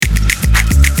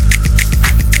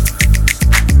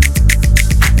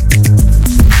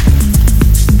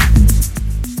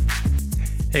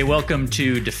Hey, welcome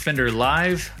to Defender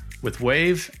Live with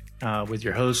Wave, with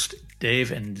your host,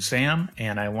 Dave and Sam.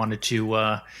 And I wanted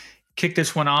to kick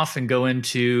this one off and go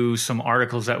into some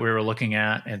articles that we were looking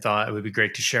at and thought it would be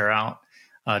great to share out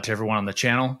to everyone on the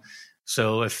channel.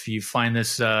 So if you find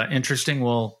this interesting,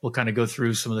 we'll kind of go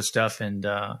through some of the stuff and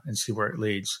see where it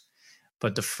leads.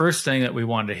 But the first thing that we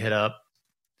wanted to hit up,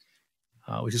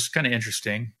 which is kind of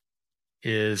interesting,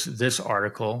 is this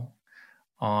article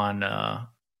on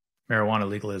marijuana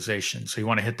legalization. So you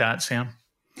want to hit that, Sam?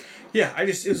 Yeah, it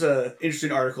was an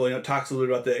interesting article. It talks a little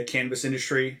bit about the cannabis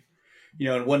industry.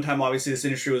 And one time, obviously, this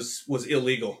industry was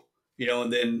illegal.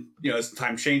 And then, as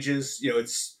time changes,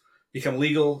 it's become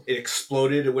legal. It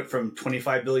exploded. It went from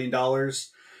 $25 billion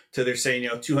to they're saying,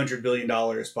 $200 billion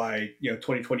by,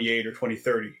 2028 or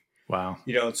 2030. Wow.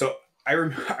 So I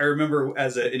remember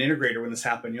as an integrator when this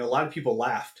happened, a lot of people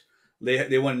laughed.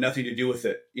 They wanted nothing to do with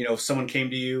it. If someone came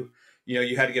to you,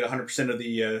 you had to get 100% of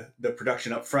the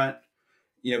production up front,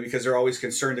 because they're always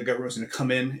concerned the government was going to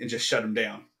come in and just shut them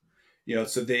down.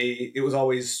 So it was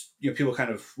always, people kind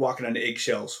of walking on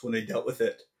eggshells when they dealt with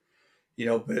it,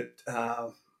 but,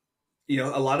 a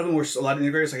lot of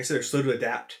integrators, like I said, are slow to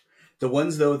adapt. The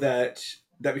ones though, that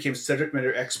became subject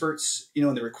matter experts,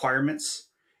 in the requirements,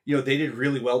 they did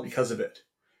really well because of it.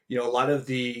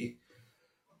 The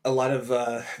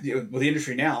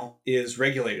industry now is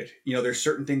regulated. There's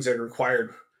certain things that are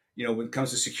required, when it comes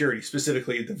to security,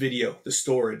 specifically the video, the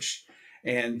storage,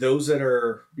 and those that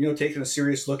are, taking a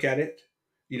serious look at it,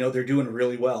 they're doing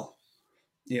really well,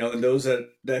 and those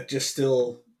that just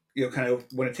still, kind of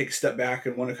want to take a step back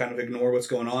and want to kind of ignore what's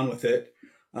going on with it,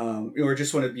 or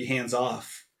just want to be hands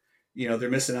off,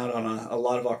 they're missing out on a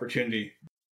lot of opportunity.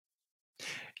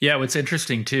 Yeah. What's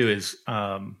interesting too is,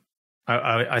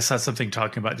 I saw something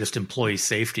talking about just employee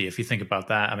safety. If you think about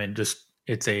that, I mean,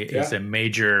 it's a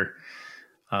major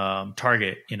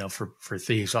target, for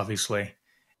thieves, obviously.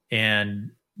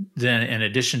 And then in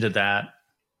addition to that,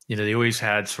 they always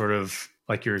had sort of,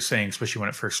 like you were saying, especially when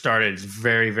it first started, it's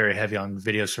very, very heavy on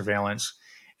video surveillance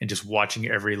and just watching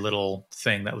every little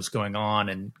thing that was going on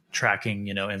and tracking,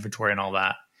 inventory and all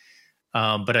that.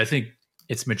 But I think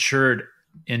it's matured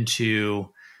into,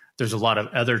 there's a lot of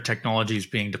other technologies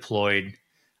being deployed,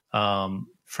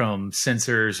 from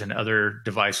sensors and other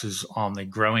devices on the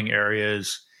growing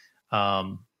areas.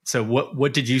 So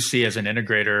what did you see as an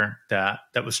integrator that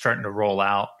was starting to roll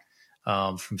out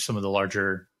from some of the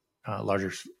larger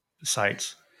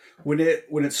sites? When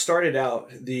it started out,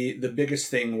 the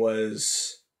biggest thing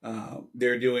was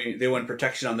they wanted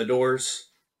protection on the doors,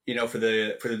 for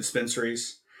the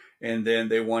dispensaries. And then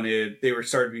they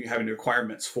started having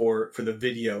requirements for the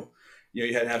video.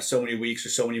 You had to have so many weeks or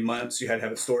so many months. You had to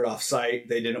have it stored off site.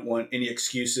 They didn't want any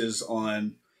excuses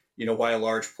on, why a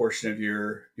large portion of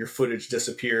your footage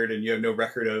disappeared and you have no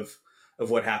record of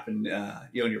what happened,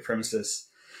 in your premises.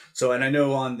 So, and I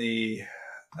know on the,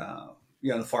 on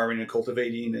the farming and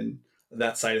cultivating and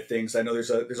that side of things, I know there's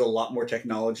a lot more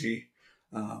technology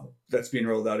that's being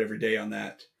rolled out every day on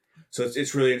that. So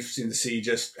it's really interesting to see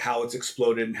just how it's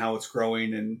exploded and how it's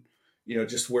growing and,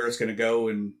 just where it's going to go.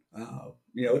 And,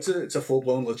 it's a full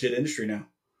blown legit industry now.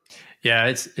 Yeah,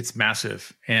 it's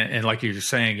massive. And like you were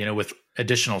saying, with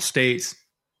additional states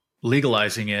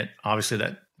legalizing it, obviously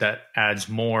that adds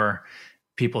more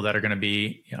people that are going to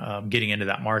be getting into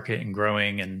that market and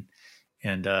growing.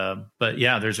 But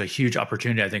yeah, there's a huge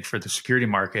opportunity, I think, for the security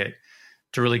market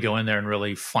to really go in there and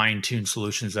really fine tune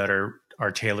solutions that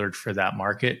are tailored for that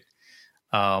market.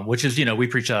 Which is, we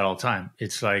preach that all the time.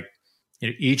 It's like,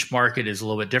 each market is a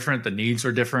little bit different. The needs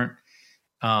are different.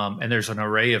 And there's an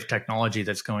array of technology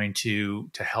that's going to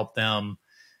help them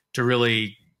to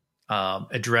really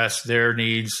address their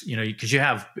needs, because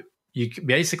you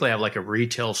basically have like a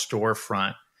retail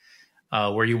storefront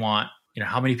where you want,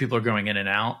 how many people are going in and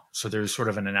out. So there's sort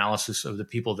of an analysis of the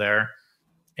people there.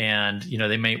 And,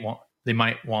 they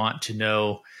might want to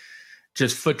know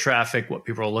just foot traffic, what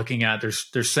people are looking at.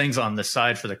 There's things on the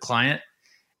side for the client.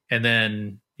 And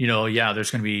then,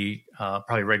 there's going to be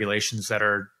probably regulations that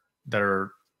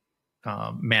are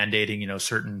mandating,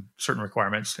 certain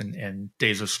requirements and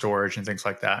days of storage and things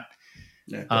like that.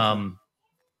 Yeah,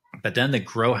 but then the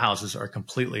grow houses are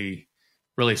completely,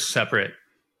 really separate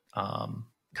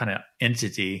kind of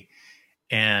entity.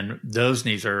 And those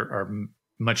needs are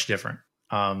much different.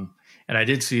 And I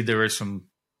did see there was some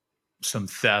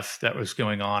theft that was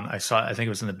going on. I think it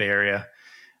was in the Bay Area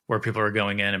where people are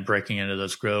going in and breaking into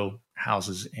those grow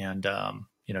houses and,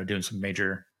 doing some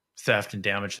major theft and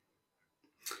damage.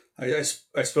 I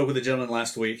spoke with a gentleman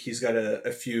last week. He's got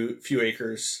a few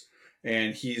acres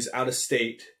and he's out of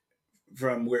state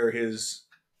from where his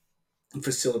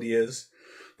facility is.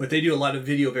 but they do a lot of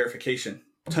video verification,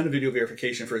 a ton of video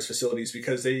verification for his facilities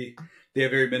because they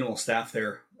have very minimal staff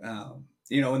there. And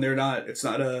it's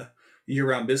not a year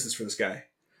round business for this guy.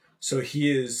 So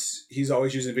he's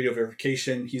always using video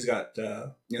verification. He's got,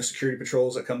 security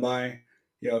patrols that come by,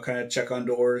 kind of check on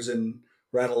doors and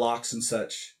rattle locks and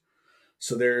such.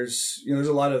 So there's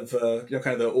a lot of,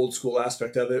 kind of the old school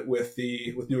aspect of it with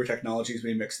newer technologies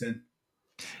being mixed in.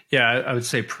 Yeah, I would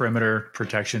say perimeter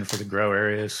protection for the grow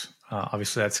areas.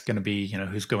 Obviously, that's going to be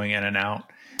who's going in and out,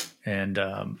 and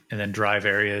then drive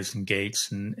areas and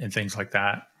gates and things like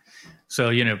that. So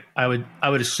I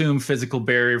would assume physical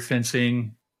barrier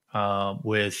fencing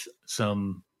with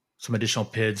some additional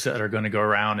PIDs that are going to go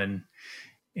around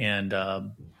and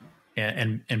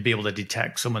be able to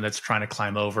detect someone that's trying to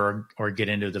climb over or get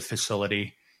into the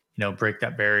facility, break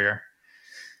that barrier.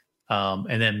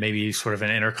 And then maybe sort of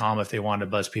an intercom if they want to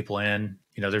buzz people in.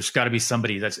 There's got to be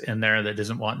somebody that's in there that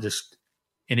doesn't want just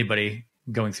anybody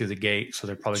going through the gate. So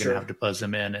they're probably going to have to buzz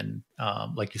them in and,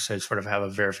 like you said, sort of have a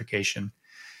verification.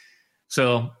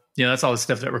 So, that's all the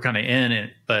stuff that we're kind of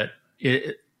in. But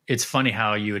it's funny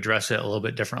how you address it a little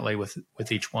bit differently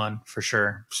with each one for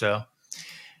sure. So,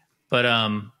 but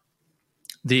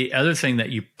the other thing that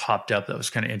you popped up that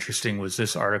was kind of interesting was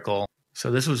this article.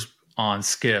 So this was on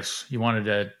skiffs. You wanted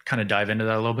to kind of dive into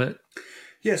that a little bit?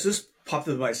 Yeah, so this popped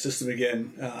into my system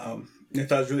again. I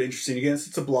thought it was really interesting. Again,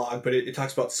 it's a blog, but it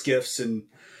talks about skiffs and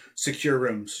secure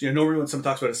rooms. Normally when someone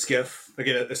talks about a skiff,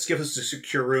 again, a skiff is a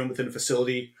secure room within a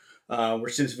facility where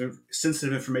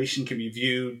sensitive information can be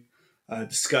viewed,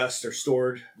 discussed, or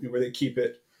stored, where they keep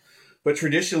it. But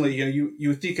traditionally, you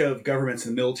would think of governments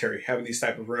and the military having these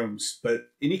type of rooms, but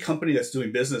any company that's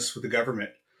doing business with the government,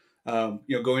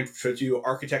 going to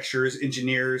architectures,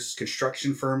 engineers,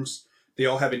 construction firms, they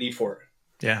all have a need for it.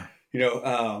 Yeah.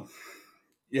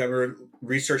 We're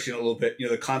researching a little bit,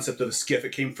 the concept of a skiff.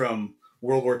 It came from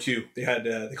World War II. They had,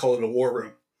 they call it a war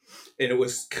room. And it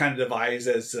was kind of devised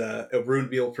as a room to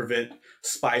be able to prevent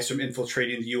spies from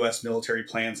infiltrating the U.S. military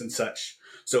plans and such.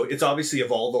 So it's obviously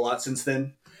evolved a lot since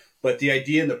then, but the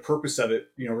idea and the purpose of it,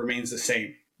 remains the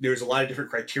same. There's a lot of different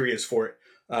criteria for it.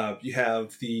 You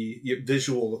have the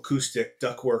visual, acoustic,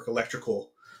 ductwork,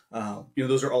 electrical.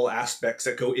 Those are all aspects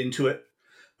that go into it.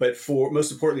 But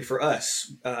most importantly for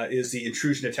us is the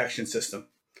intrusion detection system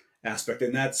aspect,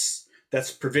 and that's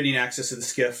preventing access to the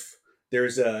skiff.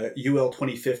 There's a UL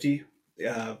 2050.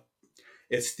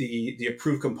 It's the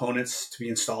approved components to be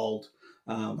installed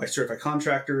by certified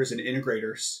contractors and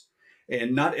integrators,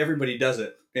 and not everybody does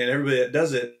it. And everybody that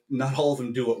does it, not all of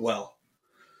them do it well.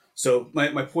 So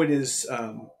my point is,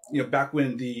 back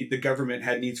when the government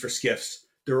had needs for skiffs,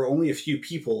 there were only a few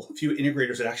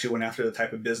integrators that actually went after the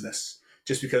type of business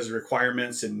just because of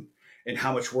requirements and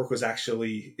how much work was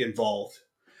actually involved.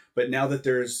 But now that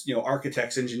there's,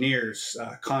 architects, engineers,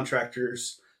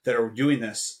 contractors that are doing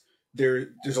this,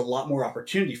 there's a lot more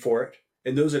opportunity for it.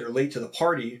 And those that are late to the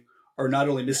party are not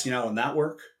only missing out on that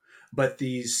work, but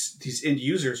these end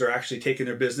users are actually taking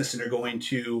their business and they're going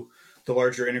to the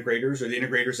larger integrators or the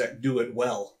integrators that do it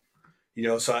well.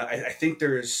 So I think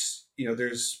there's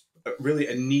really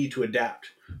a need to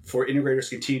adapt for integrators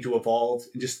to continue to evolve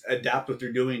and just adapt what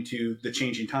they're doing to the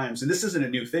changing times. And this isn't a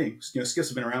new thing. Skiffs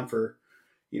have been around for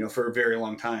a very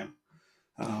long time.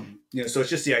 So it's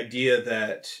just the idea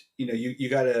that, you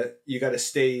gotta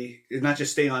stay, not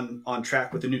just stay on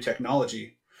track with the new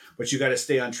technology, but you got to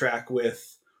stay on track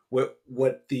with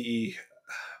what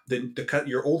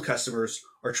your old customers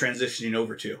are transitioning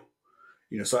over to.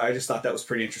 So I just thought that was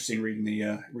pretty interesting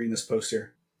reading this post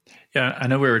here. Yeah, I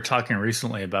know we were talking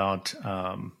recently about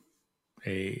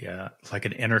like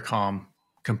an intercom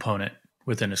component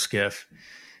within a skiff,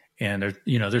 and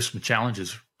there's some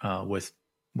challenges with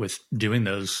doing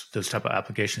those type of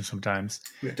applications sometimes.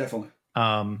 Yeah, definitely.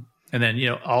 And then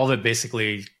all of it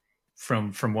basically,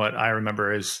 from what I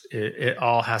remember, is it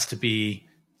all has to be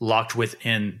locked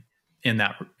within in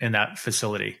that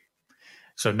facility,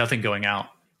 so nothing going out.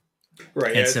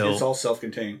 Right. Yeah, so it's all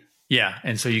self-contained. Yeah,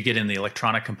 and so you get in the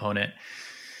electronic component.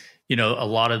 A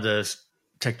lot of the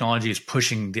technology is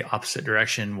pushing the opposite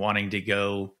direction, wanting to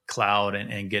go cloud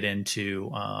and get into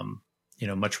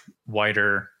much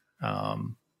wider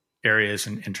areas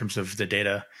in terms of the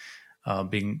data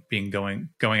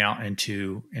going out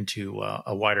into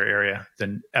a wider area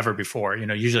than ever before.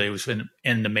 Usually it was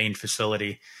in the main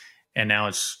facility, and now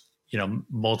it's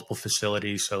multiple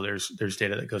facilities. So there's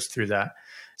data that goes through that.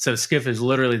 So SCIF is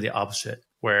literally the opposite,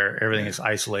 where everything is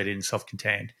isolated and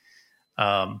self-contained.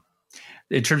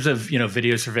 In terms of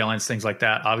video surveillance, things like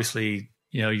that, obviously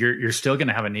you're still going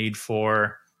to have a need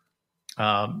for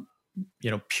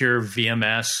pure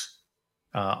VMS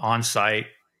on site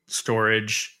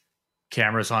storage,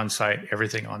 cameras on site,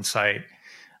 everything on site.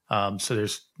 So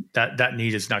there's that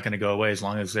need is not going to go away as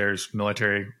long as there's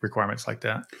military requirements like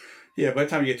that. Yeah, by the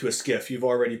time you get to a skiff, you've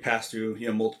already passed through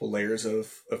multiple layers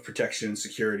of protection and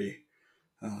security.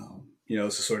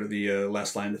 This is sort of the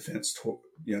last line of defense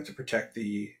to protect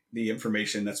the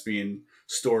information that's being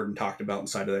stored and talked about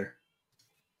inside of there.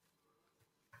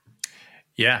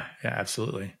 Yeah,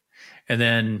 absolutely. And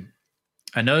then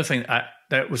another thing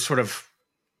that was sort of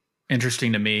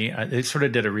interesting to me, they sort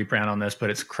of did a rebrand on this, but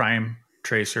it's Crime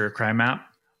Tracer, Crime Map,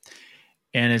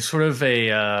 and it's sort of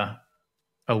a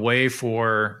way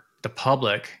for the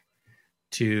public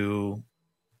to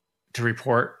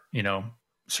report,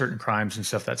 certain crimes and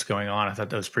stuff that's going on. I thought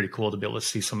that was pretty cool to be able to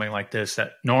see something like this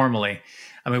that normally,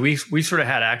 I mean, we sort of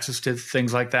had access to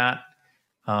things like that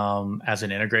as an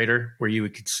integrator where you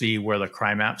could see where the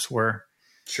crime maps were.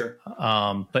 Sure.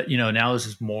 But, now this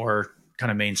is more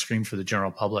kind of mainstream for the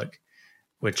general public,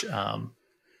 which I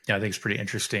think is pretty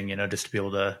interesting, just to be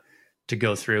able to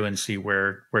go through and see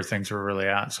where things are really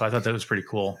at. So I thought that was pretty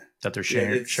cool that they're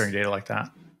sharing data like that.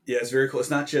 Yeah, it's very cool.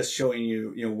 It's not just showing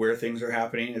you, where things are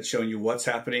happening. It's showing you what's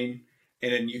happening.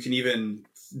 And then you can even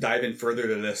dive in further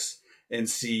to this and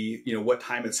see, what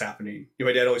time it's happening.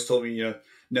 My dad always told me,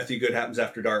 nothing good happens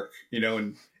after dark,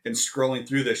 and scrolling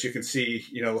through this, you can see,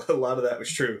 a lot of that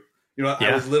was true.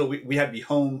 I was little, we had to be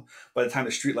home by the time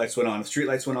the streetlights went on. If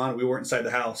streetlights went on, we weren't inside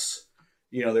the house,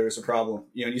 there was a problem.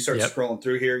 And you start scrolling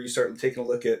through here, you start taking a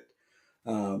look at,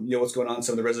 what's going on in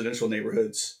some of the residential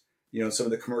neighborhoods, some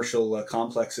of the commercial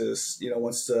complexes,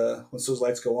 once those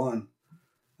lights go on.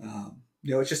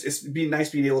 It's be nice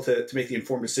being able to make the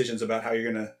informed decisions about how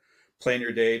you're going to plan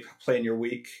your day, plan your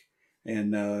week,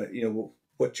 and,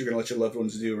 what you're going to let your loved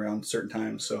ones do around certain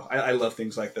times. So I love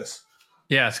things like this.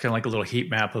 Yeah, it's kind of like a little heat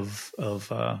map of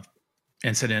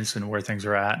incidents and where things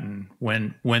are at and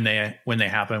when they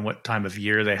happen, what time of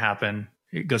year they happen.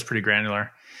 It goes pretty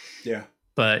granular. Yeah.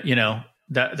 But,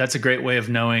 that's a great way of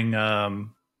knowing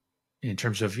in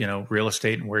terms of, real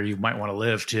estate and where you might want to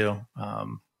live too.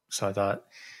 So I thought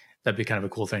that'd be kind of a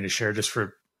cool thing to share just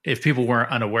for if people weren't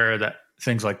unaware that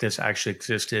things like this actually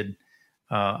existed.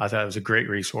 I thought it was a great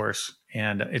resource.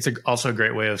 And it's also a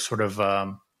great way of sort of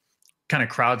kind of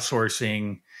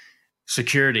crowdsourcing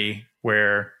security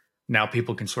where now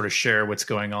people can sort of share what's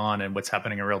going on and what's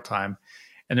happening in real time.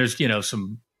 And there's,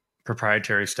 some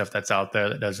proprietary stuff that's out there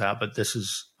that does that, but this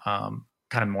is kind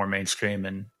of more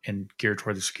mainstream and geared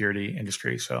toward the security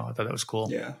industry. So I thought that was cool.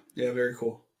 Yeah. Yeah. Very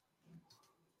cool.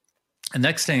 The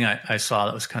next thing I saw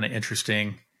that was kind of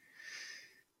interesting,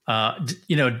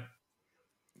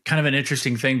 kind of an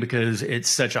interesting thing because it's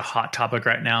such a hot topic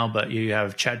right now, but you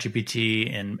have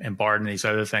ChatGPT and Bard and these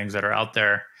other things that are out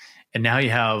there. And now you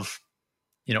have,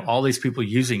 all these people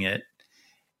using it.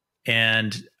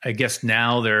 And I guess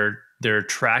now they're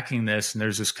tracking this, and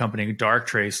there's this company,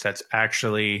 Darktrace, that's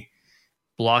actually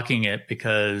blocking it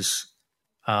because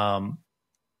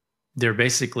they're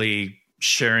basically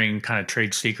sharing kind of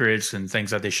trade secrets and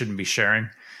things that they shouldn't be sharing.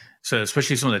 So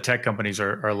especially some of the tech companies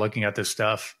are looking at this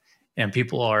stuff, and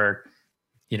people are,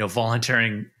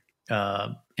 volunteering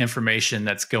information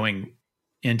that's going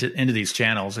into these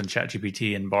channels and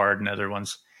ChatGPT and Bard and other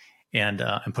ones, and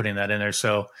putting that in there.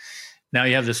 So now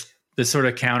you have this sort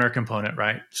of counter component,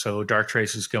 right? So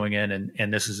Darktrace is going in,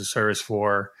 and this is a service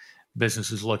for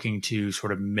businesses looking to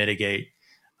sort of mitigate,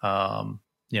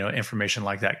 information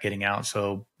like that getting out.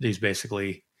 So these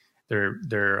basically they're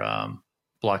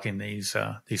blocking these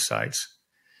sites.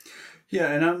 Yeah,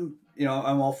 and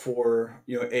I'm all for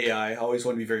AI. I always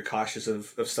want to be very cautious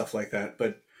of stuff like that.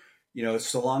 But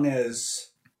so long as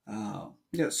my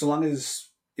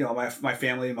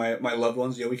family, my loved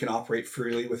ones, we can operate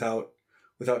freely without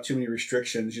too many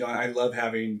restrictions. I love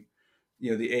having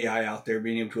the AI out there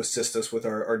being able to assist us with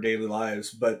our daily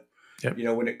lives. But Yep.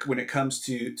 When it comes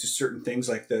to certain things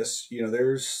like this,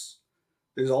 there's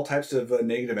all types of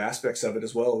negative aspects of it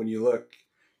as well. When you look,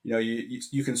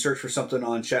 you can search for something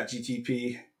on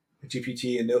GPT,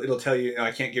 and it'll tell you,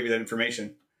 I can't give you that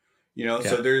information. Yeah.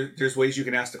 So there's ways you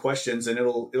can ask the questions, and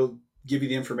it'll give you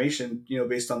the information,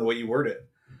 based on the way you word it.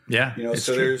 Yeah.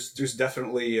 So true. There's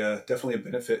definitely a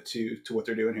benefit to what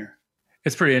they're doing here.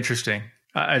 It's pretty interesting.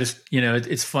 I just,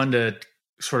 it's fun to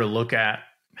sort of look at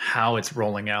how it's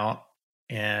rolling out,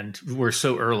 and we're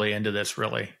so early into this,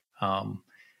 really,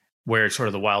 where it's sort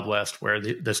of the Wild West, where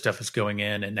this stuff is going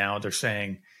in, and now they're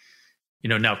saying,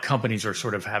 now companies are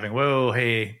sort of having, whoa,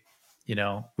 hey,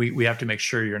 we have to make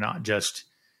sure you're not just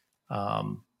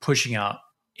pushing out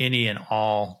any and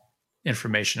all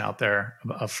information out there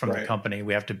from the company.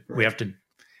 We have to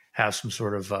have some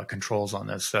sort of controls on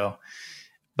this. So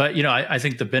But I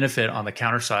think the benefit on the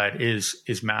counter side is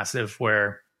massive,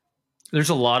 where there's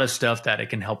a lot of stuff that it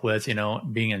can help with.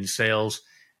 Being in sales,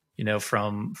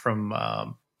 from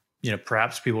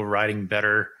perhaps people writing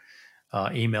better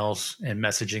emails and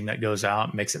messaging that goes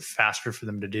out, makes it faster for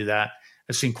them to do that.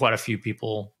 I've seen quite a few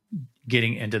people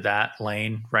getting into that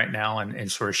lane right now,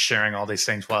 and sort of sharing all these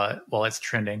things while it's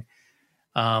trending.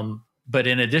 But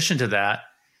in addition to that,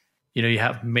 you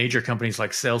have major companies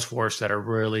like Salesforce that are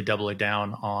really doubling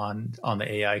down on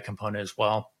the AI component as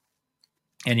well.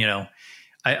 And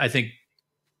I think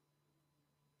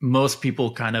most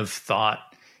people kind of thought,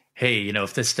 hey,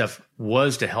 if this stuff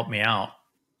was to help me out,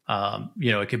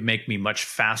 it could make me much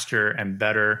faster and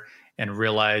better, and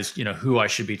realize who I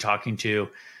should be talking to.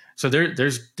 So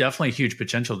there's definitely huge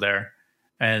potential there.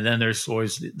 And then there's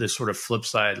always this sort of flip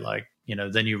side, like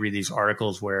then you read these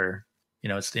articles where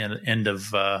it's the end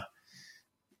of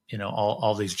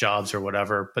all these jobs or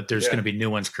whatever, but there's going to be new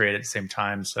ones created at the same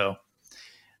time. So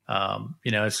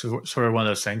it's sort of one of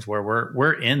those things where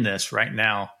we're in this right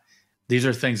now. These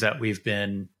are things that we've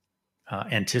been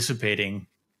anticipating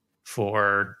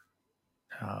for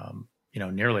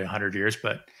nearly 100 years,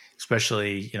 but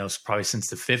especially probably since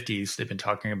the 50s they've been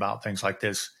talking about things like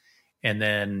this. And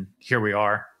then here we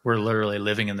are. We're literally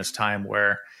living in this time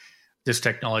where this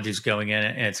technology is going in,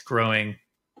 and it's growing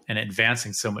and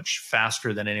advancing so much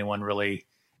faster than anyone really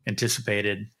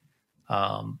anticipated,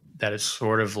 that it's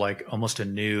sort of like almost a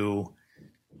new.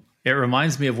 It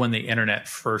reminds me of when the internet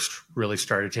first really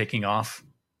started taking off,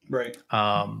 right?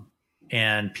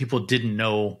 And people didn't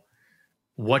know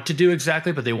what to do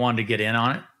exactly, but they wanted to get in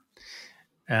on it.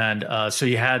 And so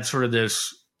you had sort of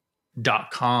this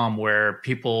 .com where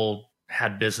people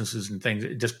had businesses and things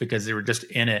just because they were just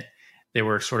in it. They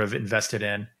were sort of invested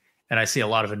in. And I see a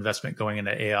lot of investment going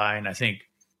into AI. And I think,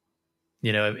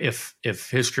 if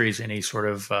history is any sort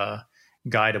of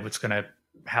guide of what's going to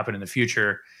happen in the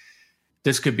future,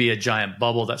 this could be a giant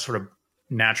bubble that sort of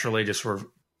naturally just sort of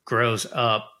grows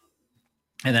up.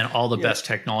 And then all the best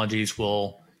technologies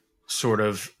will sort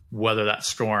of weather that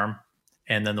storm.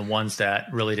 And then the ones that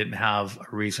really didn't have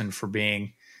a reason for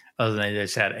being, other than they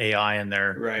just had AI in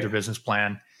their business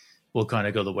plan, will kind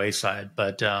of go the wayside.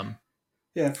 But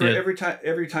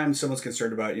every time someone's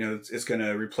concerned about it's going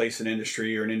to replace an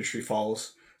industry or an industry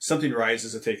falls, something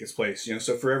rises to take its place.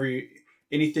 So for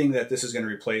anything that this is going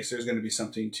to replace, there's going to be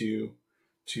something to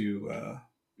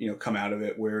come out of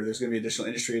it, where there's going to be additional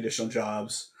industry, additional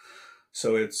jobs.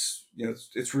 So it's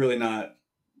really not.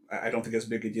 I don't think as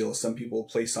big a deal as some people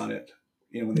place on it.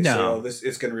 When they say, "Oh, this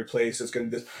it's going to replace," it's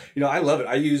going to. I love it.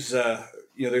 I use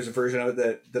there's a version of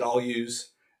it that I'll use.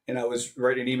 And I was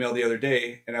writing an email the other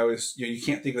day, and I was, you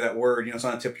can't think of that word, it's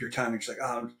on the tip of your tongue. It's like,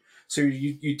 so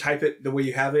you type it the way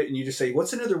you have it, and you just say,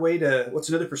 what's another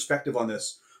perspective on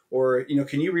this? Or,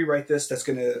 can you rewrite this? That's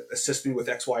going to assist me with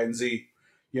X, Y, and Z.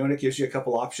 And it gives you a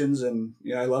couple options, and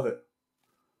I love it.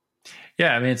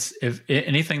 Yeah. I mean, if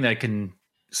anything that can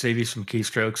save you some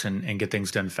keystrokes and get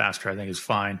things done faster, I think is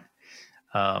fine.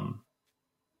 And,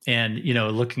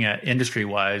 looking at industry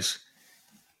wise,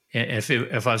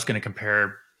 if I was going to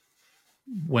compare,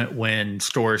 when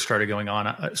stores started going on,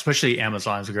 especially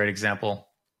Amazon is a great example.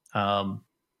 I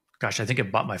think I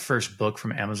bought my first book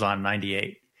from Amazon in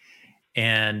 '98,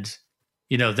 and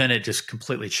then it just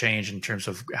completely changed in terms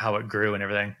of how it grew and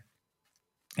everything.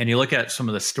 And you look at some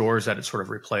of the stores that it sort of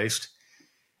replaced,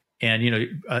 and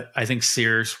I think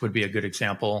Sears would be a good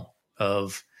example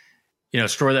of a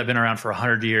store that had been around for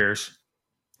 100 years,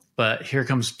 but here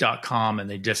comes .com, and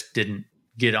they just didn't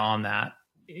get on that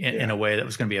in a way that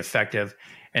was going to be effective.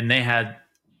 And they had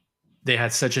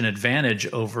such an advantage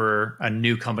over a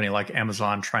new company like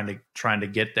Amazon trying to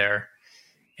get there.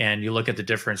 And you look at the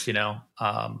difference,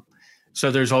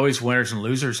 so there's always winners and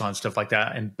losers on stuff like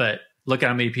that. But look at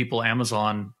how many people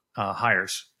Amazon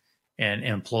hires and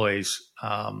employs,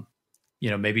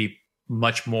 maybe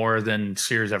much more than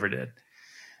Sears ever did.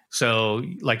 So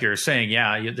like you're saying,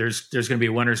 there's going to be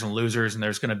winners and losers, and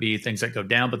there's going to be things that go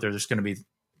down, but there's going to be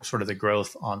sort of the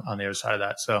growth on the other side of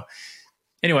that. So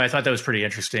anyway, I thought that was pretty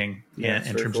interesting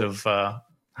in terms of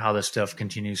how this stuff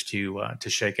continues to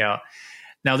shake out.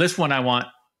 Now, this one, I want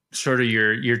sort of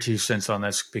your 2 cents on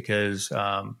this, because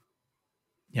I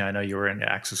know you were into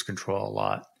access control a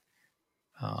lot.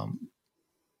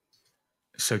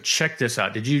 So check this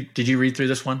out. Did you read through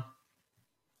this one?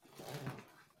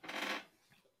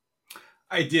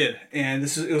 I did, and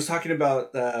it was talking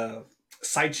about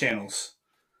side channels.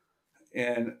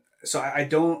 And so I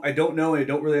don't know, and I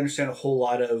don't really understand a whole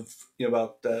lot of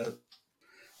about the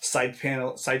side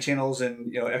channels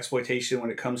and exploitation when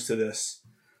it comes to this.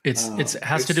 It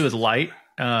has to do with light.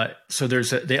 So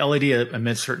the LED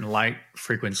emits certain light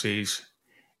frequencies,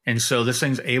 and so this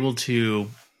thing's able to,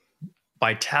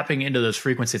 by tapping into those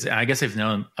frequencies. And I guess they've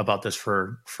known about this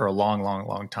for a long, long,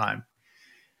 long time.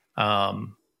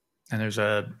 And there's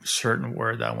a certain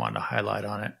word that I wanted to highlight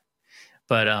on it,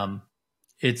 but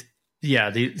it's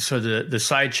so the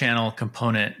side channel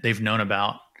component they've known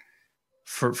about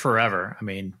for forever. I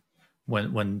mean,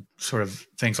 when sort of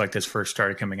things like this first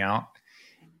started coming out.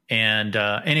 And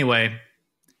anyway,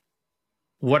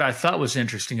 what I thought was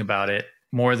interesting about it,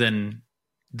 more than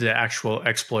the actual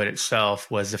exploit itself,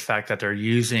 was the fact that they're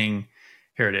using,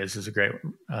 here it is a great,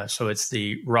 so it's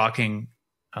the rocking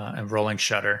and rolling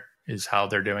shutter is how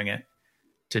they're doing it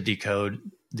to decode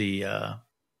the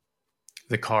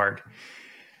card.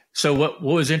 So what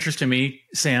was interesting to me,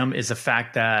 Sam, is the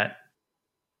fact that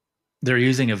they're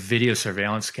using a video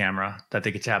surveillance camera that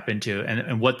they could tap into.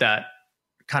 And what that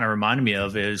kind of reminded me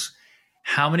of is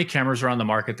how many cameras are on the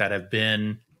market that have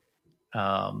been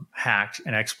hacked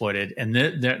and exploited. And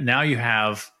now you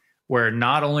have where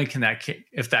not only can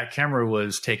if that camera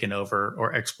was taken over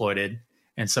or exploited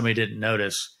and somebody didn't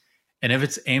notice, and if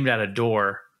it's aimed at a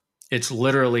door, it's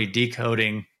literally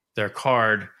decoding their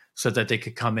card so that they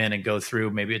could come in and go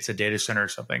through, maybe it's a data center or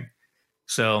something.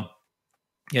 So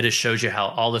it just shows you how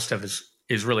all this stuff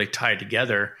is really tied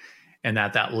together, and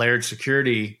that layered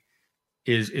security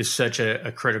is such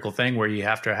a critical thing, where you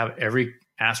have to have every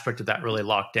aspect of that really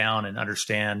locked down and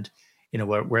understand,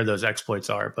 where those exploits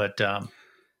are. But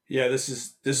yeah, this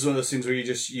is one of those things where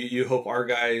you hope our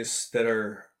guys that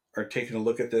are taking a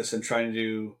look at this and trying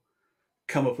to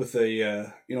come up with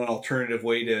an alternative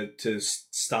way to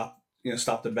stop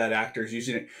the bad actors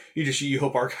using it. You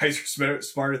hope our guys are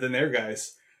smarter than their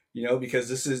guys, because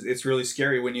it's really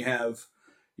scary when you have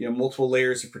multiple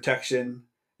layers of protection,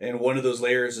 and one of those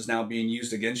layers is now being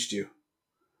used against you.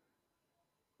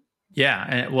 Yeah,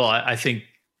 and well, I think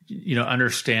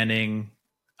understanding,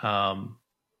 I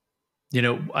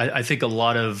think a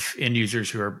lot of end users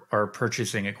who are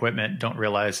purchasing equipment don't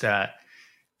realize that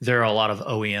there are a lot of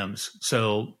OEMs.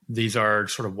 So these are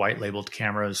sort of white labeled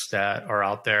cameras that are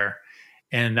out there,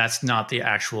 and that's not the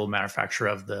actual manufacturer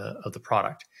of the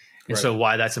product. And so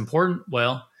why that's important?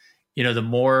 Well, the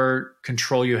more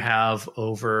control you have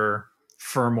over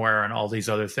firmware and all these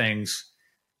other things,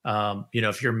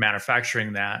 if you're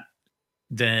manufacturing that,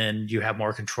 then you have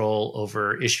more control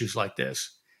over issues like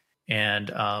this. And,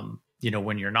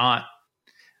 when you're not,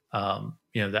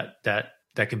 that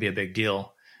can be a big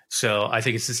deal. So I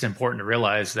think it's just important to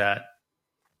realize that,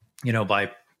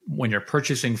 when you're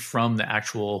purchasing from the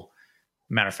actual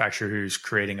manufacturer who's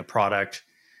creating a product,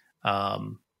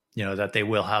 that they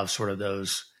will have sort of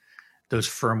those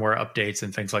firmware updates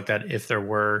and things like that if there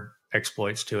were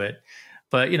exploits to it.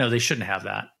 But they shouldn't have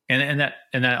that. And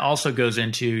that also goes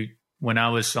into when I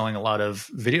was selling a lot of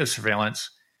video surveillance,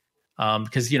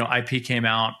 because IP came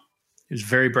out, it was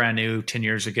very brand new 10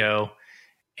 years ago,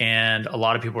 and a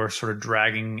lot of people were sort of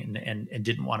dragging and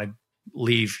didn't want to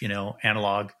leave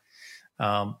analog,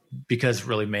 because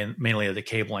really mainly of the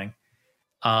cabling.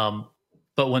 But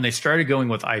when they started going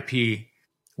with IP,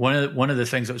 one of the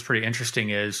things that was pretty interesting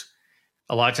is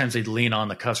a lot of times they'd lean on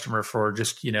the customer for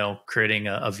just creating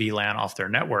a VLAN off their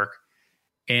network.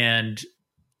 And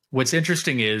what's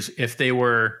interesting is if they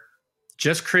were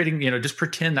just creating, just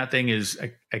pretend that thing is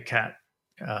a cat,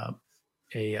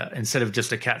 instead of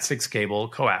just a Cat 6 cable,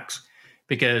 coax.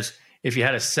 Because if you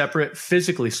had a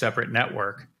physically separate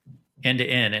network end to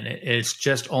end, and it's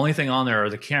just only thing on there are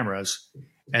the cameras,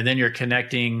 and then you're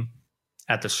connecting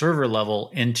at the server level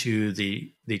into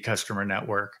the customer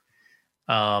network,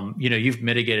 you've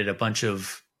mitigated a bunch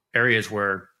of areas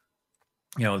where,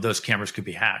 those cameras could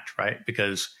be hacked, right?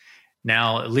 Because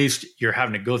now at least you're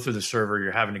having to go through the server,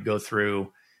 you're having to go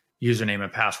through username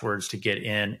and passwords to get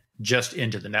just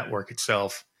into the network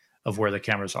itself of where the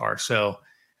cameras are. So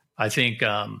I think,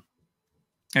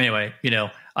 anyway,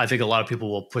 I think a lot of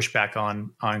people will push back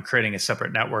on creating a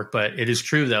separate network, but it is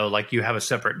true though, like you have a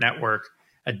separate network,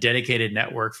 a dedicated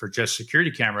network for just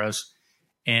security cameras,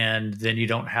 and then you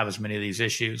don't have as many of these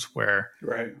issues where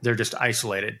they're just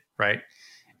isolated, right?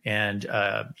 And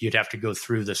you'd have to go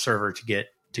through the server to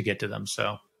get to them.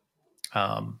 So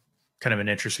kind of an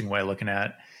interesting way of looking at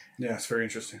it. Yeah, it's very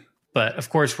interesting. But of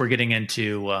course, we're getting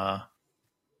into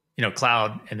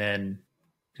cloud, and then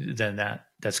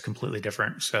that's completely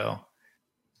different. So,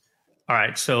 all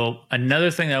right. So another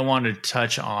thing that I wanted to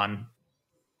touch on,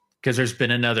 because there's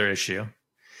been another issue,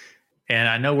 and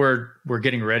I know we're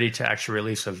getting ready to actually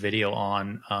release a video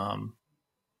on,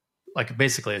 like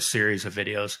basically a series of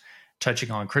videos touching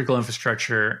on critical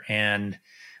infrastructure, and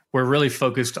we're really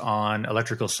focused on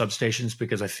electrical substations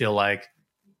because I feel like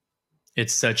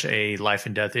it's such a life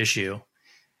and death issue.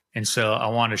 And so I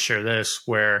want to share this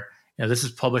where, this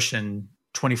is published in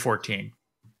 2014.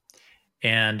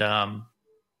 And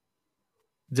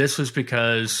this was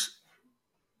because,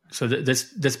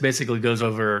 this basically goes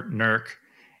over NERC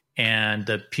and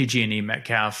the PG&E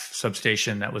Metcalf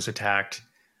substation that was attacked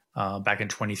back in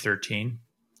 2013.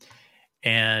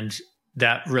 And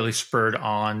that really spurred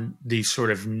on these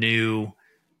sort of new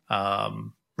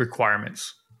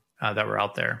requirements that were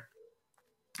out there.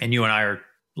 And you and I are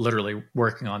literally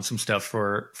working on some stuff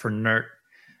for NERC,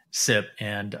 SIP,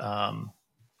 and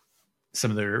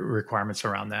some of the requirements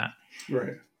around that.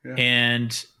 Right. Yeah.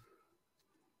 And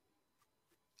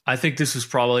I think this is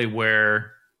probably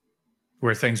where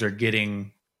things are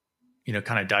getting,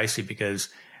 kind of dicey, because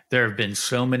there have been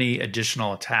so many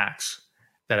additional attacks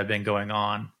that have been going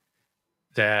on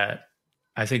that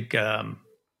I think the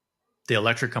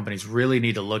electric companies really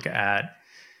need to look at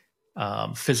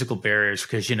physical barriers,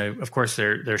 because, of course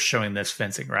they're showing this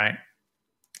fencing, right?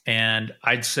 And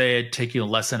I'd say it'd take you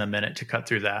less than a minute to cut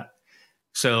through that.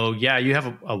 So yeah, you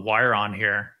have a wire on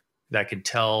here that could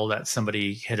tell that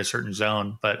somebody hit a certain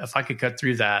zone. But if I could cut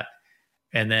through that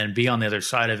and then be on the other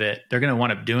side of it, they're going to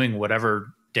wind up doing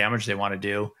whatever damage they want to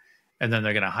do. And then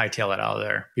they're going to hightail it out of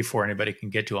there before anybody can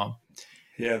get to them.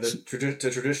 Yeah,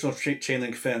 the traditional chain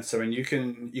link fence. I mean, you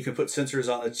can put sensors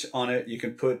on it. You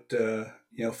can put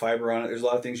fiber on it. There's a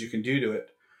lot of things you can do to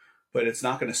it, but it's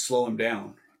not going to slow them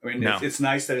down. I mean, No. it's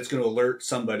nice that it's going to alert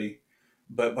somebody,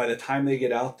 but by the time they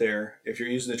get out there, if you're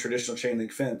using the traditional chain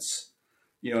link fence,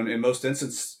 in most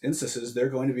instances, they're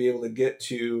going to be able to get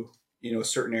to a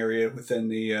certain area within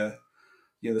the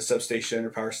the substation or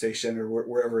power station or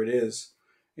wherever it is.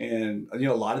 And,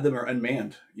 a lot of them are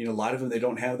unmanned. A lot of them, they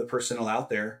don't have the personnel out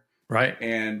there. Right.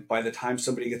 And by the time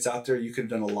somebody gets out there, you could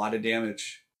have done a lot of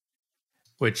damage.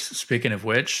 Which, speaking of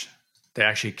which, they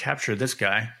actually captured this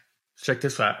guy. Check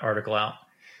this article out.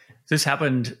 This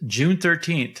happened June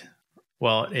 13th.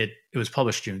 Well, it was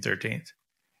published June 13th.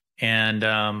 And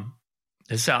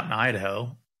this is out in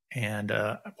Idaho and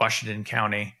Washington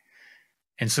County.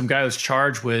 And some guy was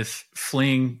charged with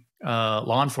fleeing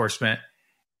law enforcement.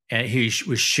 And he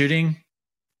was shooting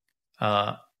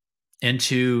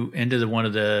into one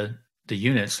of the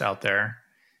units out there,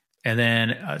 and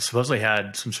then supposedly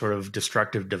had some sort of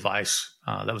destructive device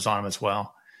that was on him as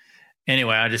well.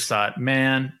 Anyway, I just thought,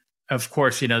 man, of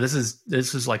course, this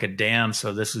is like a dam,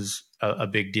 so this is a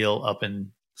big deal up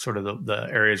in sort of the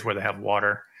areas where they have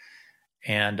water,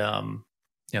 and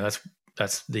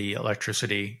that's the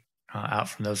electricity out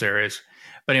from those areas.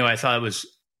 But anyway, I thought it was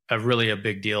really a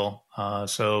big deal.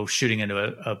 So shooting into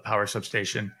a power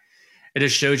substation, it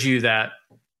just shows you that,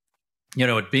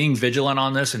 being vigilant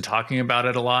on this and talking about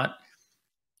it a lot,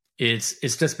 it's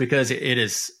just because it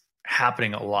is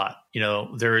happening a lot.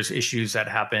 There is issues that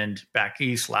happened back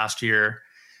east last year.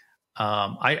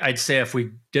 I'd say if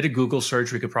we did a Google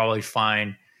search, we could probably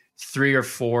find 3 or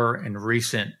 4 in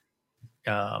recent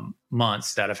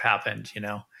months that have happened,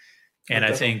 and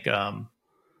I think,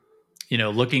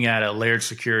 looking at a layered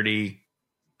security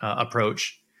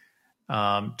approach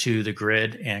to the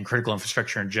grid and critical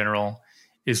infrastructure in general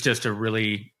is just a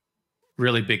really,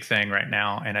 really big thing right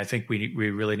now. And I think we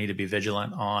really need to be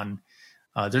vigilant on.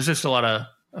 There's just a lot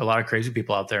of crazy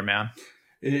people out there, man.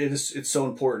 It's so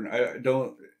important.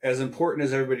 As important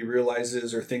as everybody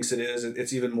realizes or thinks it is,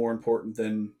 it's even more important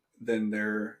than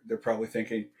they're probably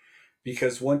thinking.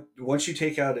 Because once you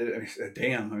take out a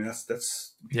dam, I mean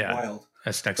that's wild.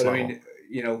 That's next level. I mean,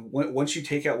 once you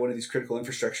take out one of these critical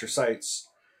infrastructure sites,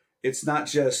 it's not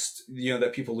just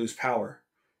that people lose power.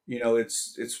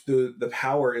 It's the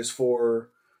power is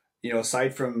for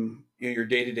aside from your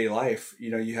day-to-day life.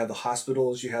 You have the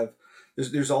hospitals.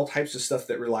 There's all types of stuff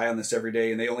that rely on this every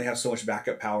day, and they only have so much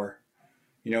backup power.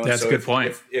 That's a good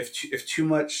point. If too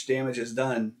much damage is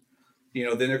done,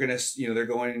 then they're going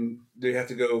to, they have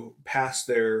to go past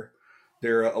their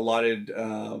allotted,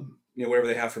 whatever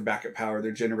they have for backup power,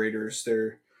 their generators,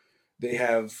 they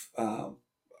have,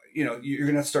 you're going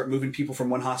to have to start moving people from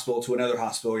one hospital to another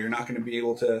hospital. You're not going to be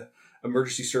able to,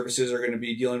 emergency services are going to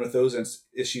be dealing with those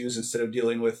issues instead of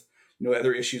dealing with,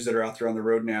 other issues that are out there on the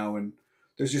road now. And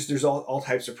there's all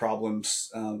types of problems,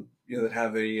 that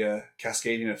have a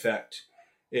cascading effect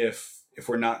if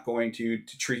we're not going to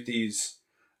treat these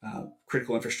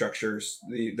critical infrastructures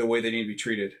the way they need to be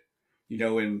treated,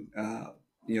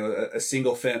 a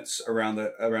single fence around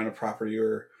a property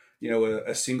or,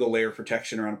 a single layer of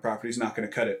protection around a property is not going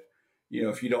to cut it.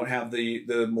 If you don't have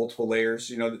the multiple layers,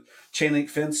 the chain link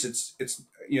fence, it's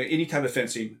any type of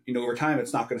fencing, over time,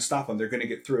 it's not going to stop them. They're going to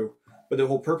get through. But the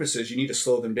whole purpose is you need to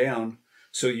slow them down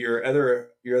So your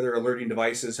other alerting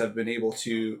devices have been able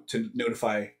to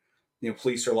notify,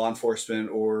 police or law enforcement,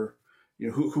 or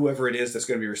whoever it is that's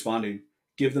going to be responding.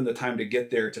 Give them the time to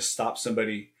get there to stop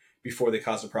somebody before they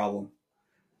cause a problem.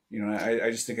 I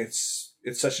just think it's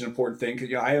such an important thing,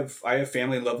 because I have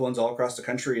family and loved ones all across the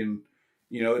country, and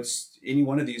it's any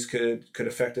one of these could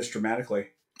affect us dramatically.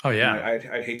 Oh yeah,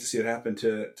 I'd hate to see it happen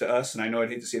to us, and I know I'd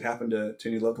hate to see it happen to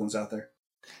any loved ones out there.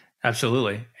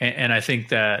 absolutely. And I think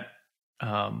that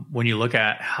when you look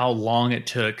at how long it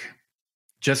took,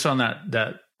 just on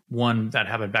that one that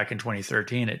happened back in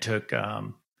 2013, it took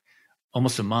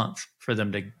almost a month for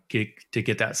them to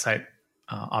get that site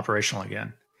operational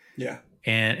again. Yeah.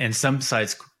 And some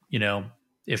sites,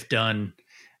 if done,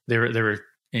 there were,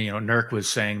 NERC was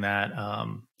saying that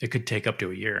it could take up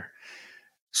to a year.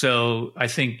 So I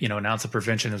think, an ounce of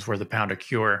prevention is worth a pound of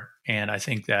cure. And I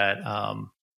think that,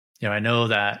 I know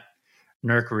that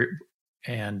NERC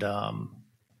and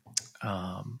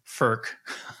FERC,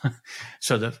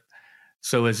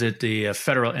 so is it the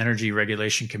Federal Energy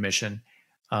Regulation Commission,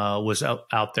 was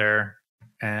out there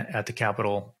at the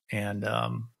Capitol, and,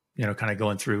 kind of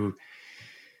going through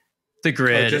the Oh,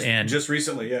 grid. just And just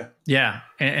recently, yeah. yeah.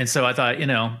 And so I thought,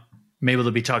 maybe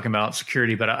they'll be talking about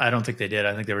security, but I don't think they did.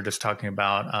 I think they were just talking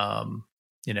about,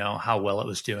 how well it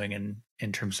was doing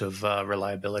in terms of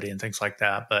reliability and things like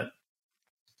that. But,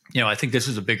 I think this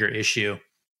is a bigger issue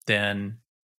than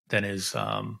is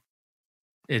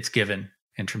it's given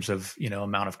in terms of,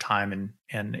 amount of time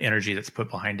and energy that's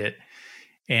put behind it.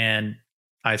 And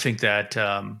I think that,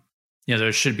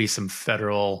 there should be some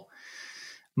federal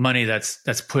money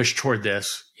that's pushed toward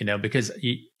this, because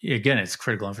again, it's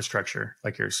critical infrastructure,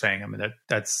 like you're saying. I mean,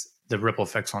 that's the ripple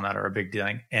effects on that are a big deal.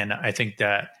 And I think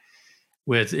that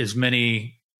with as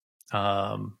many,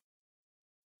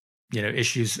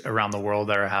 issues around the world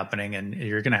that are happening, and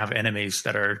you're going to have enemies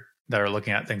that are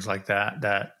looking at things like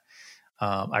that,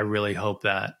 I really hope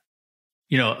that,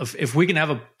 if we can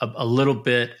have a little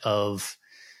bit of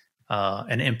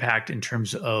an impact in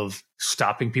terms of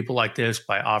stopping people like this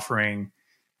by offering.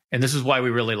 And this is why we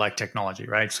really like technology,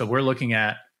 right? So we're looking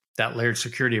at that layered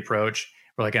security approach.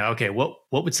 We're like, okay, what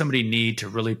would somebody need to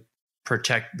really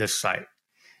protect this site?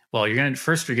 Well, you're going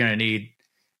to need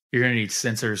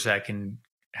sensors that can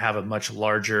have a much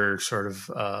larger sort of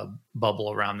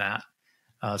bubble around that.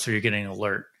 So you're getting an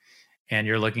alert, and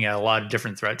you're looking at a lot of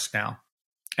different threats now.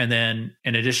 And then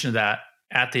in addition to that,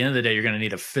 at the end of the day, you're going to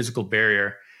need a physical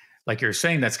barrier, like you're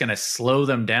saying, that's going to slow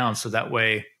them down. So that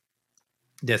way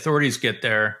the authorities get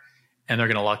there and they're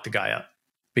going to lock the guy up,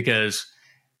 because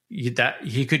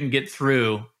he couldn't get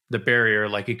through the barrier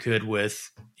like he could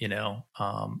with,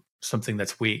 something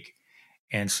that's weak.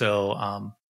 And so,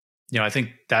 I think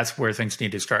that's where things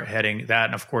need to start heading. That,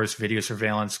 and of course, video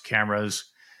surveillance cameras,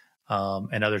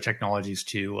 and other technologies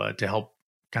to help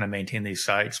kind of maintain these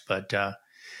sites. But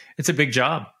it's a big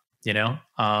job,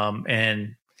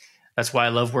 and that's why I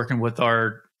love working with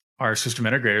our system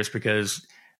integrators, because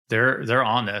they're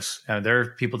on this, and there are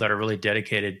people that are really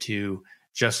dedicated to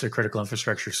just the critical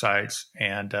infrastructure sites.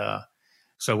 And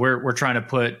so we're trying to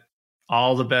put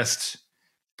all the best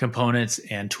components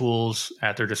and tools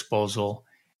at their disposal.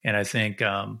 And I think,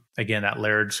 again, that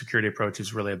layered security approach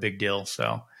is really a big deal. So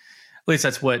at least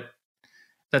that's what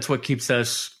keeps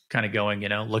us kind of going,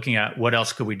 looking at what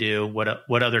else could we do?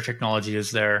 What other technology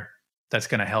is there that's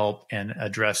going to help and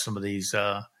address some of these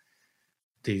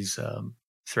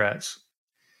threats.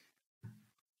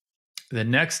 The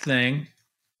next thing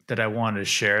that I wanted to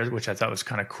share, which I thought was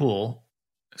kind of cool.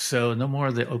 So no more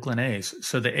of the Oakland A's.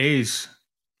 So the A's,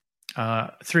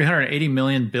 $380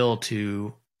 million bill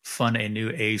to fund a new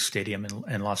A's stadium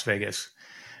in Las Vegas.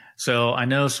 So I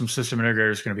know some system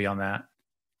integrators are going to be on that.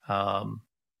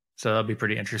 So that'll be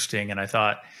pretty interesting. And I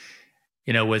thought,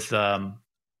 with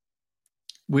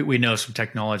we know some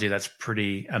technology that's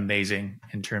pretty amazing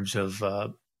in terms of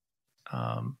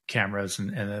cameras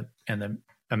and the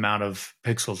amount of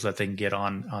pixels that they can get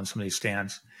on some of these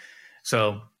stands.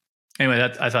 So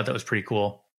anyway, I thought that was pretty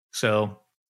cool. So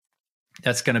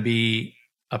that's going to be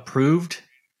approved.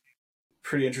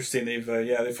 Pretty interesting. They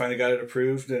finally got it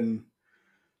approved, and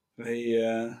I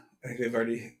think they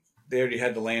already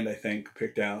had the land, I think,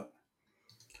 picked out.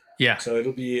 Yeah. So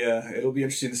it'll be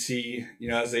interesting to see,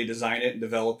 as they design it and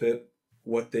develop it,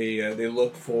 what they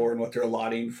look for and what they're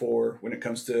allotting for when it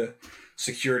comes to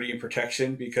security and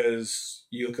protection. Because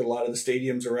you look at a lot of the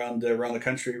stadiums around the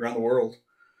country, around the world,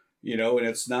 and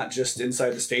it's not just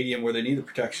inside the stadium where they need the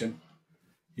protection.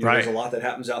 Right. There's a lot that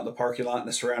happens out in the parking lot and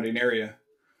the surrounding area.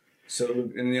 So,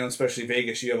 and especially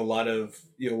Vegas, you have a lot of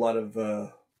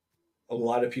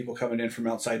people coming in from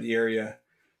outside the area,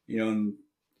 and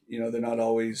they're not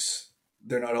always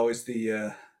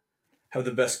the have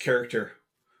the best character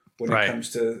when it Right.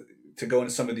 comes to go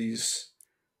into some of these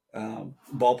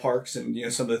ballparks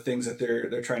and some of the things that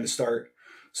they're trying to start.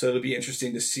 So it'll be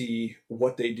interesting to see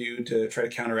what they do to try to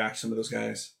counteract some of those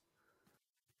guys.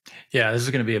 Yeah, this is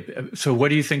going to be so what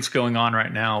do you think's going on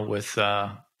right now with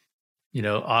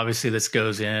obviously this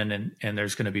goes in and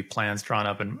there's going to be plans drawn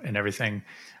up and everything.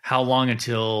 How long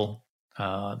until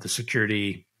the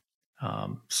security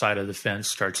side of the fence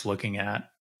starts looking at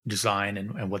design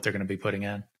and what they're going to be putting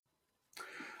in?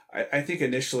 I think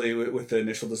initially with the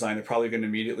initial design, they're probably going to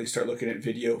immediately start looking at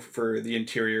video for the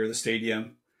interior of the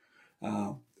stadium.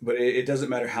 But it doesn't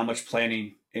matter how much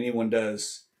planning anyone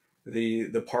does.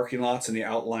 The parking lots and the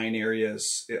outlying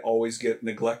areas, it always get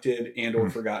neglected and or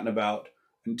forgotten about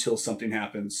until something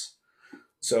happens.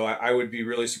 So I would be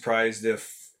really surprised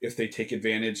if they take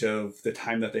advantage of the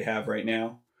time that they have right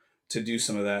now to do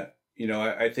some of that.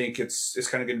 I think it's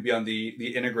kind of going to be on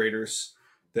the integrators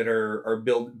that are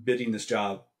bidding this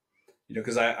job.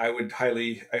 Because I would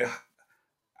be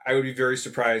very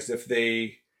surprised if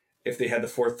they had the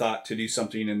forethought to do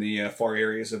something in the far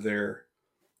areas of their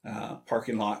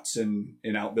parking lots and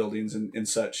in outbuildings and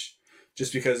such.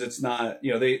 Just because it's not,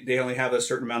 they only have a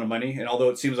certain amount of money, and although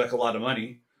it seems like a lot of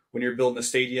money when you're building a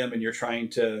stadium and you're trying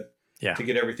to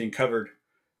get everything covered,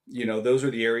 those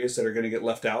are the areas that are going to get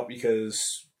left out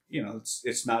because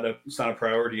it's not a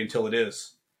priority until it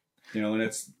is, and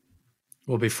it's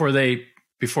Well, before they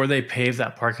pave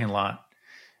that parking lot,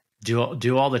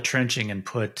 do all the trenching and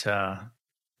put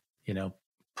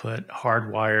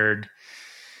hardwired,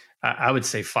 I would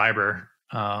say fiber,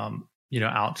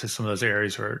 out to some of those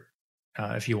areas where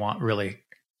if you want really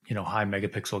high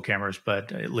megapixel cameras,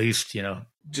 but at least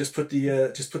just put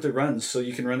the runs so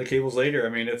you can run the cables later. I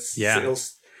mean, it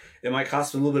might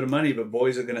cost them a little bit of money, but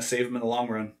boys are going to save them in the long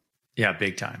run. Yeah,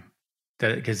 big time.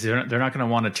 Because they're not going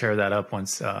to want to tear that up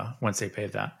once they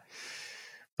pave that.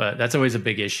 But that's always a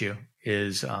big issue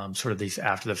is sort of these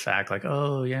after the fact, like,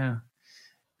 oh yeah.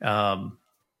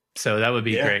 So that would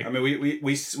be great. I mean,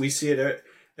 we see it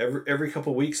every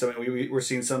couple of weeks. I mean, we're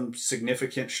seeing some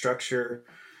significant structure,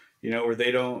 where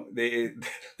they want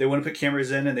to put cameras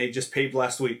in and they just paved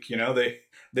last week.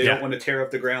 They don't want to tear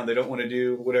up the ground. They don't want to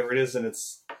do whatever it is, and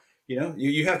it's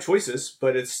you have choices,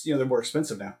 but it's they're more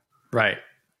expensive now. Right.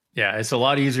 Yeah, it's a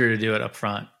lot easier to do it up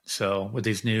front. So with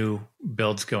these new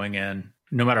builds going in,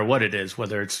 no matter what it is,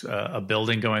 whether it's a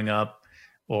building going up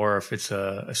or if it's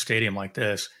a stadium like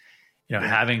this,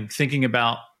 thinking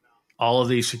about all of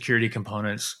these security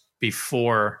components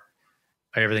before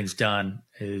everything's done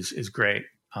is great.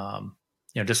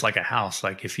 Just like a house,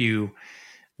 like if you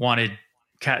wanted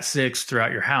Cat 6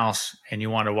 throughout your house and you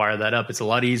want to wire that up, it's a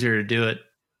lot easier to do it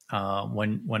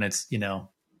when it's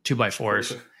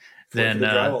 2x4s. Then put the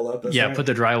drywall up. Right. Put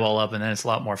the drywall up, and then it's a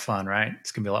lot more fun, right?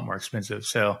 It's gonna be a lot more expensive.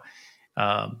 So,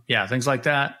 things like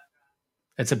that.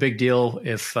 It's a big deal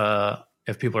if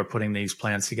people are putting these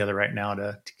plans together right now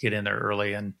to get in there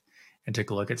early and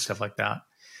take a look at stuff like that.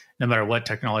 No matter what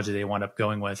technology they wind up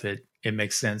going with, it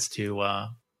makes sense to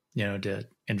to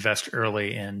invest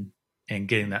early in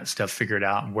getting that stuff figured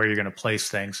out and where you're going to place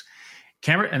things.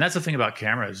 And that's the thing about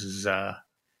cameras is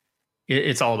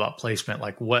it's all about placement.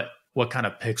 Like what kind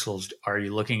of pixels are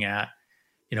you looking at?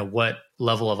 What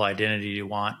level of identity do you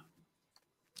want?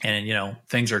 And,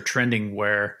 things are trending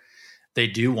where they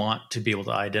do want to be able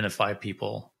to identify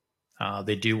people.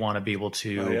 They do want to be able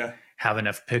to have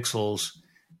enough pixels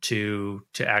to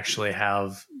actually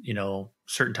have,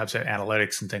 certain types of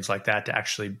analytics and things like that to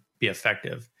actually be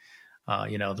effective.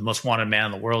 The most wanted man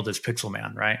in the world is Pixel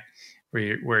Man, right?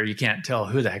 Where you can't tell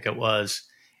who the heck it was.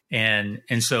 And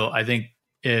so I think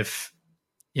if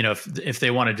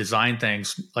they want to design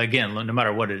things, again, no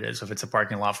matter what it is, if it's a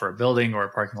parking lot for a building or a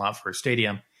parking lot for a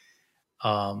stadium,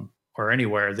 or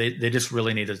anywhere, they just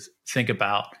really need to think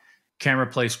about camera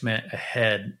placement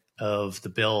ahead of the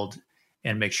build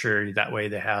and make sure that way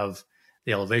they have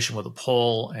the elevation with a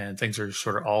pole and things are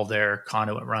sort of all there.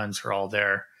 Conduit runs are all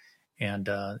there, and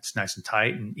it's nice and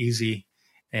tight and easy,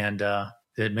 and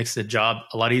it makes the job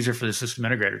a lot easier for the system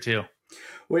integrator too.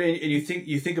 Well, and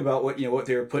you think about what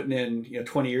they were putting in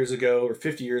 20 years ago or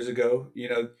 50 years ago.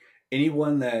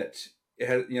 Anyone that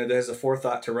has the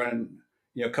forethought to run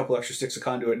a couple extra sticks of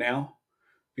conduit now,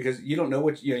 because you don't know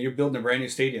what you're building a brand new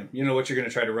stadium. You know what you're going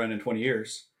to try to run in 20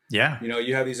 years. Yeah.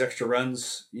 You have these extra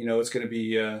runs. It's going to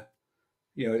be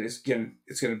it's going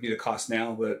to be the cost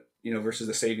now, but versus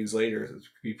the savings later, it's going to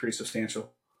be pretty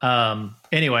substantial.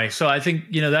 Anyway, so I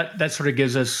think that sort of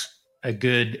gives us a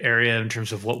good area in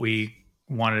terms of what we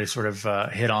wanted to sort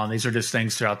of hit on. These are just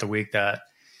things throughout the week that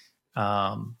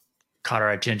caught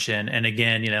our attention. And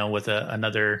again, with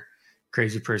another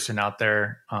crazy person out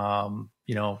there,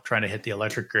 trying to hit the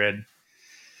electric grid.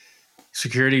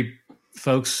 Security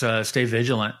folks, stay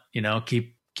vigilant.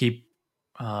 Keep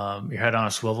your head on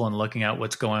a swivel and looking at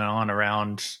what's going on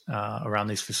around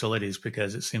these facilities,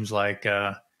 because it seems like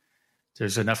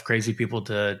there's enough crazy people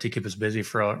to keep us busy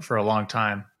for a long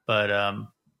time. But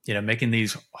making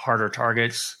these harder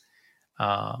targets,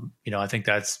 I think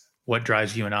that's what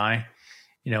drives you and I.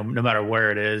 No matter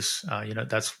where it is,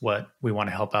 that's what we want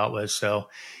to help out with. So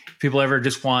if people ever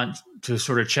just want to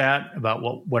sort of chat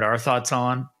about what our thoughts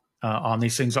on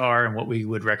these things are and what we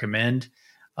would recommend,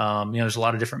 there's a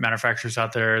lot of different manufacturers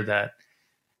out there that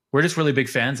we're just really big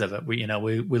fans of it. We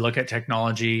look at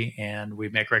technology and we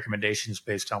make recommendations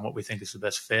based on what we think is the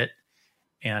best fit.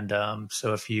 And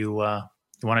so if you want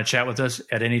to chat with us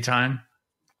at any time,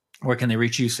 where can they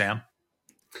reach you, Sam?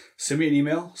 Send me an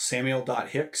email,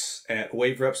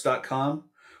 samuel.hicks@wavereps.com,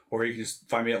 or you can just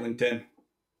find me at LinkedIn.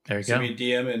 There you go. Send me a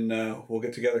DM and we'll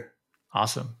get together.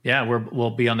 Awesome. Yeah,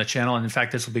 we'll be on the channel. And in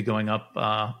fact, this will be going up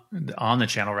on the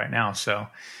channel right now. So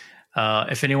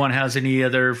if anyone has any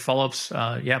other follow-ups,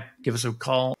 give us a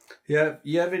call. Yeah.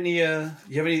 You have any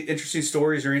interesting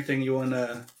stories or anything you want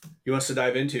us to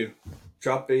dive into?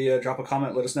 Drop a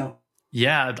comment. Let us know.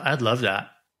 Yeah, I'd love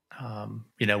that.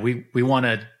 We want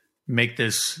to make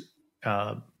this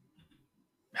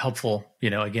helpful,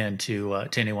 again, to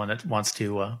anyone that wants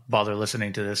to bother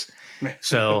listening to this.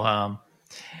 So,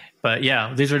 but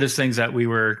yeah, these are just things that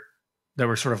were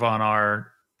sort of on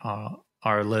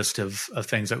our list of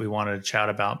things that we wanted to chat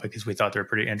about because we thought they were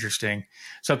pretty interesting.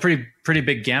 So pretty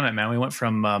big gamut, man. We went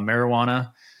from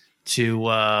marijuana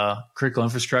to critical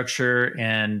infrastructure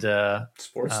and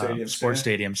sports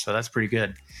stadiums. So that's pretty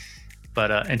good. But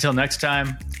until next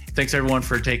time, thanks everyone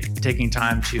for taking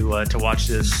time to watch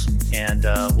this, and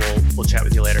we'll chat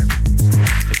with you later.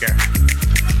 Take care.